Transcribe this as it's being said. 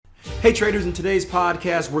Hey traders, in today's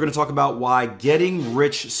podcast, we're going to talk about why getting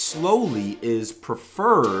rich slowly is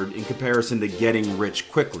preferred in comparison to getting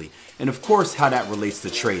rich quickly. And of course, how that relates to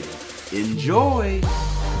trading. Enjoy!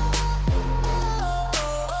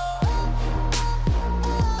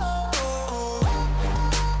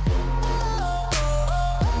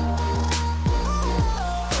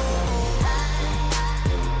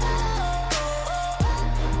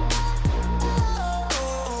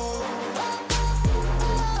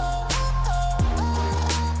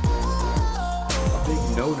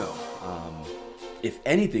 If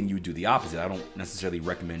anything, you would do the opposite. I don't necessarily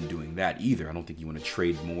recommend doing that either. I don't think you want to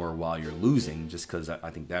trade more while you're losing, just because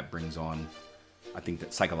I think that brings on, I think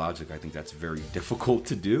that psychologically, I think that's very difficult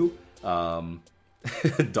to do.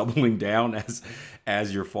 Doubling down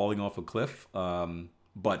as you're falling off a cliff.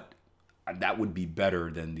 But that would be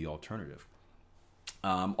better than the alternative.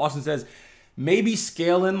 Austin says, maybe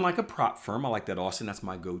scale in like a prop firm. I like that, Austin. That's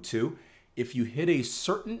my go-to. If you hit a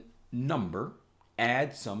certain number,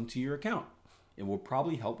 add some to your account. It will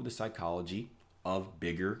probably help with the psychology of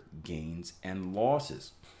bigger gains and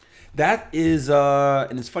losses. That is,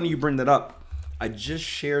 and it's funny you bring that up. I just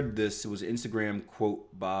shared this. It was an Instagram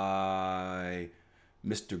quote by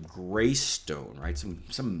Mr. Greystone, right?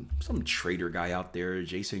 Some trader guy out there,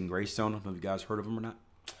 Jason Greystone. I don't know if you guys heard of him or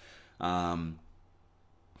not.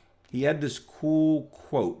 He had this cool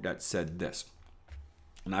quote that said this,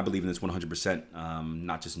 and I believe in this 100%,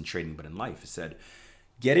 not just in trading, but in life. It said,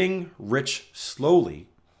 getting rich slowly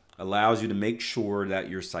allows you to make sure that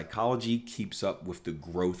your psychology keeps up with the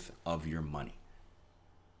growth of your money.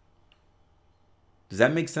 Does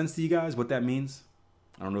that make sense to you guys, what that means?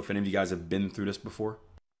 I don't know if any of you guys have been through this before.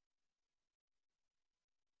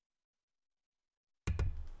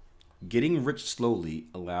 Getting rich slowly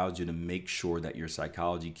allows you to make sure that your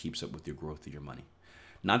psychology keeps up with your growth of your money.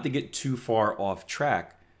 Not to get too far off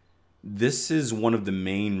track, this is one of the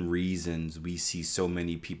main reasons we see so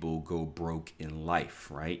many people go broke in life,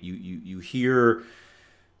 right? You hear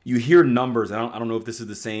numbers. I don't know if this is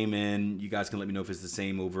the same, and you guys can let me know if it's the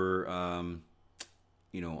same over, on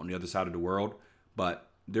the other side of the world. But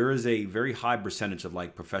there is a very high percentage of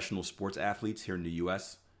like professional sports athletes here in the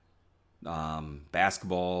U.S.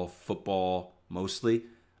 Basketball, football, mostly,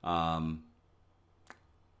 that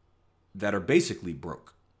are basically broke.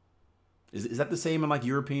 Is that the same in like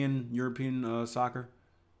European soccer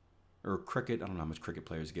or cricket? I don't know how much cricket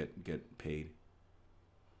players get paid,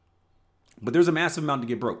 but there's a massive amount to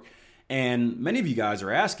get broke. And many of you guys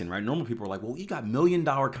are asking, right? Normal people are like, well, you got $1 million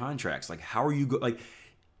contracts. Like, how are you like?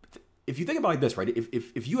 If you think about it like this, right?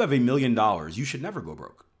 If you have $1 million, you should never go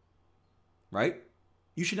broke, right?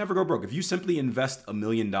 You should never go broke. If you simply invest $1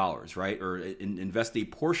 million, right, or invest a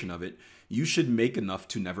portion of it, you should make enough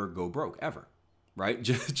to never go broke ever. Right?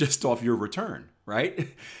 Just off your return, right?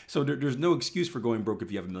 So there's no excuse for going broke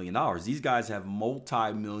if you have $1 million. These guys have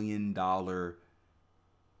multi-million-dollar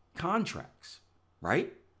contracts,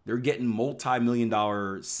 right? They're getting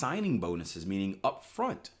multi-million-dollar signing bonuses, meaning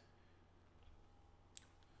upfront.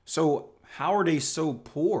 So how are they so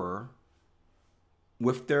poor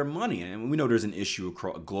with their money? And we know there's an issue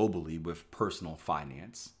globally with personal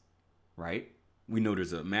finance, right? We know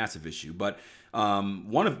there's a massive issue, but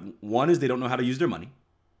one is they don't know how to use their money.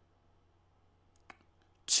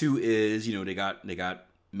 Two is, they got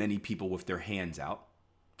many people with their hands out.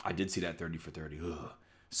 I did see that 30 for 30. Ugh.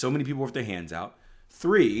 So many people with their hands out.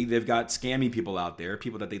 Three, they've got scammy people out there,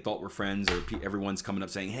 people that they thought were friends, or everyone's coming up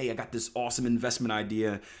saying, hey, I got this awesome investment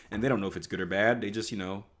idea, and they don't know if it's good or bad. They just,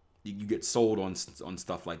 you get sold on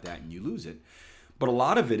stuff like that and you lose it. But a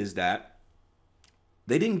lot of it is that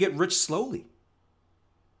they didn't get rich slowly.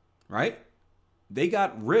 Right? They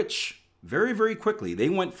got rich very, very quickly. They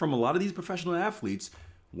went from, a lot of these professional athletes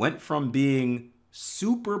went from being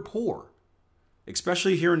super poor,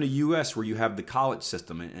 especially here in the U.S. where you have the college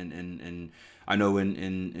system. And I know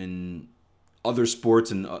in other sports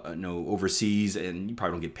and overseas, and you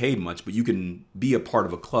probably don't get paid much, but you can be a part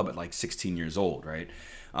of a club at like 16 years old, right?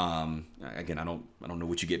 Again, I don't know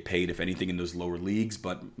what you get paid, if anything, in those lower leagues,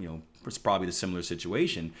 but it's probably the similar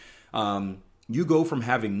situation. You go from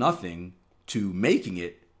having nothing to making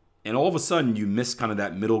it, and all of a sudden you miss kind of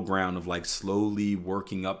that middle ground of like slowly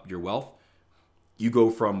working up your wealth. You go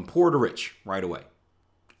from poor to rich right away,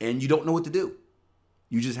 and you don't know what to do.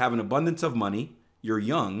 You just have an abundance of money. You're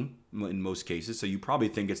young in most cases, so you probably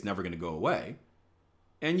think it's never going to go away,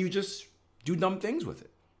 and you just do dumb things with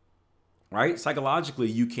it. Right? Psychologically,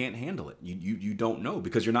 you can't handle it. You don't know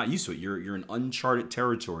because you're not used to it. You're in uncharted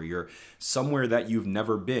territory. You're somewhere that you've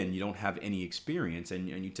never been. You don't have any experience, and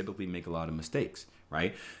you typically make a lot of mistakes,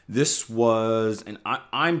 right? This was, and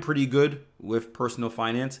I'm pretty good with personal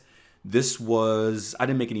finance. I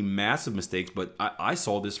didn't make any massive mistakes, but I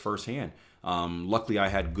saw this firsthand. Luckily, I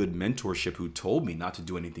had good mentorship who told me not to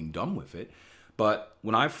do anything dumb with it. But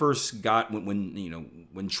when I first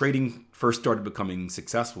when trading first started becoming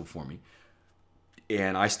successful for me,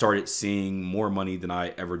 and I started seeing more money than I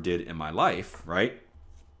ever did in my life, right?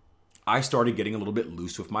 I started getting a little bit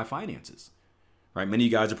loose with my finances, right? Many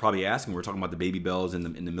of you guys are probably asking, we're talking about the baby bells and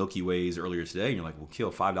the Milky Ways earlier today, and you're like, well,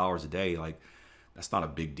 kill $5 a day. Like, that's not a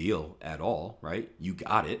big deal at all, right? You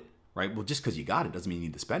got it, right? Well, just because you got it doesn't mean you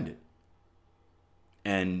need to spend it.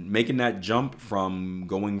 And making that jump from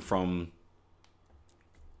going from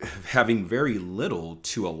having very little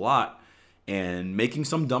to a lot and making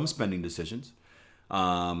some dumb spending decisions.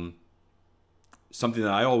 Something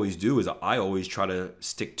that I always do is I always try to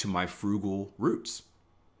stick to my frugal roots,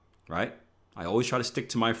 right? I always try to stick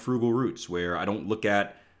to my frugal roots where I don't look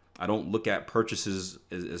at purchases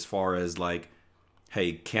as far as like,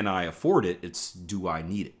 hey, can I afford it? It's, do I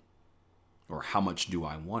need it? Or how much do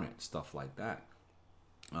I want it? Stuff like that.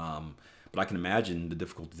 But I can imagine the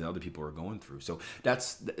difficulties that other people are going through. So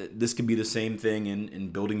this could be the same thing in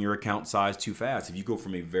building your account size too fast. If you go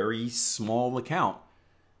from a very small account,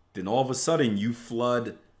 then all of a sudden you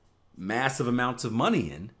flood massive amounts of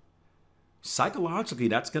money in, psychologically,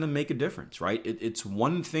 that's going to make a difference, right? It's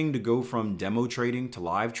one thing to go from demo trading to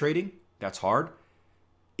live trading. That's hard.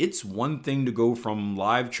 It's one thing to go from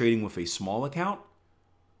live trading with a small account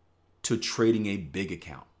to trading a big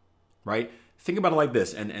account, right? Think about it like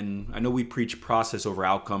this, and I know we preach process over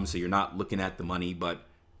outcome, so you're not looking at the money, but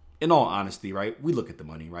in all honesty, right, we look at the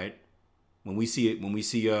money, right? When we see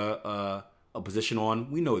a position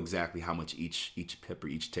on, we know exactly how much each pip or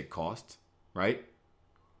each tick costs, right?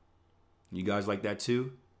 You guys like that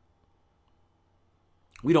too?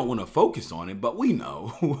 We don't want to focus on it, but we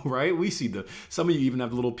know, right? We see some of you even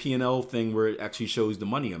have the little P&L thing where it actually shows the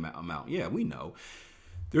money amount. Yeah, we know.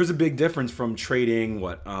 There's a big difference from trading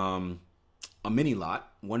a mini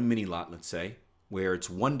lot, one mini lot, let's say, where it's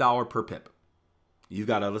 $1 per pip.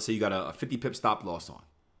 Let's say you got a 50 pip stop loss on.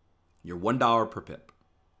 You're $1 per pip.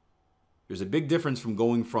 There's a big difference from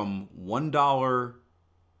going from $1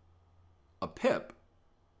 a pip,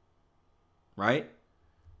 right,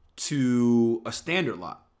 to a standard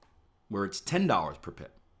lot where it's $10 per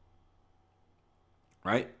pip,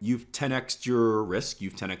 right? You've 10x'd your risk,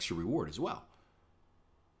 you've 10x'd your reward as well.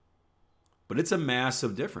 But it's a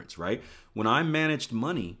massive difference, right? When I managed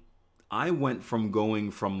money, I went from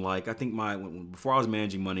going from like, I think before I was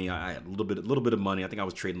managing money, I had a little bit of money. I think I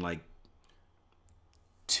was trading like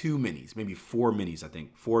 2 minis, maybe 4 minis, I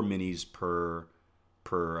think. 4 minis per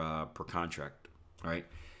contract, right?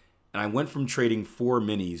 And I went from trading 4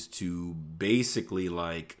 minis to basically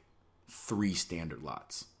like 3 standard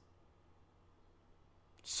lots.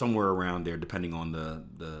 Somewhere around there, depending on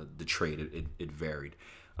the trade, it varied.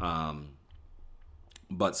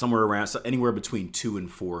 But somewhere around, so anywhere between 2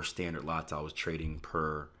 and 4 standard lots I was trading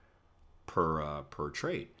per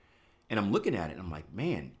trade. And I'm looking at it and I'm like,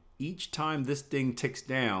 man, each time this thing ticks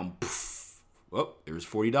down, there's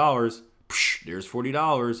 $40. There's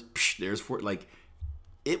 $40. There's $40. Like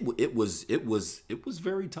it was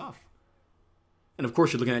very tough. And of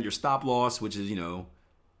course, you're looking at your stop loss, which is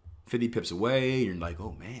 50 pips away. You're like,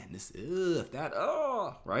 oh man,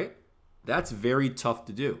 right? That's very tough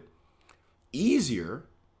to do. Easier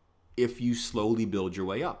if you slowly build your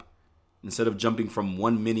way up. Instead of jumping from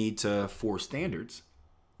 1 mini to 4 standards,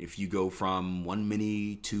 if you go from 1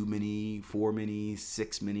 mini, 2 mini, 4 mini,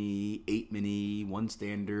 6 mini, 8 mini, 1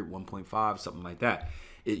 standard, 1.5, something like that,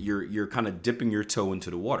 you're kind of dipping your toe into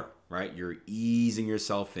the water, right? You're easing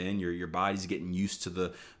yourself in. Your body's getting used to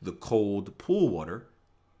the cold pool water,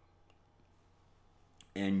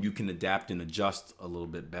 and you can adapt and adjust a little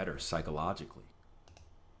bit better psychologically.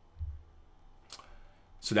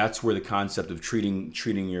 So that's where the concept of treating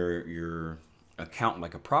your account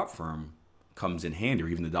like a prop firm comes in handy, or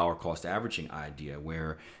even the dollar cost averaging idea,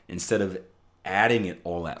 where instead of adding it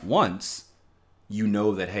all at once, you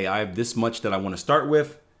know that, hey, I have this much that I want to start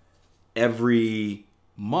with. Every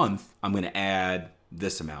month, I'm going to add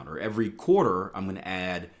this amount, or every quarter, I'm going to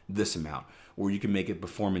add this amount. Or you can make it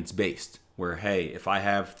performance-based, where, hey, if I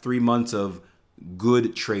have 3 months of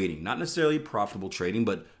good trading, not necessarily profitable trading,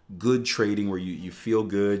 but good trading where you feel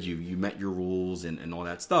good, you met your rules and all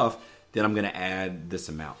that stuff, then I'm going to add this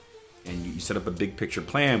amount. And you set up a big picture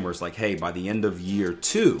plan where it's like, hey, by the end of year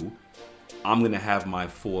 2, I'm going to have my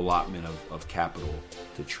full allotment of capital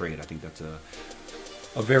to trade. I think that's a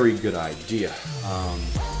very good idea.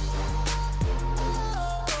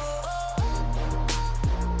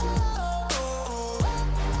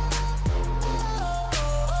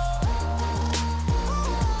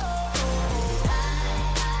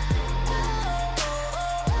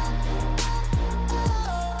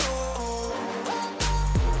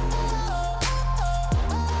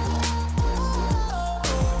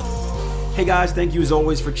 Hey guys, thank you as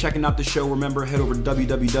always for checking out the show. Remember, head over to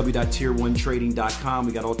www.tier1trading.com.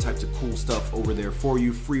 We got all types of cool stuff over there for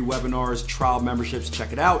you. Free webinars, trial memberships.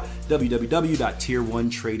 Check it out.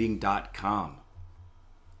 www.tier1trading.com.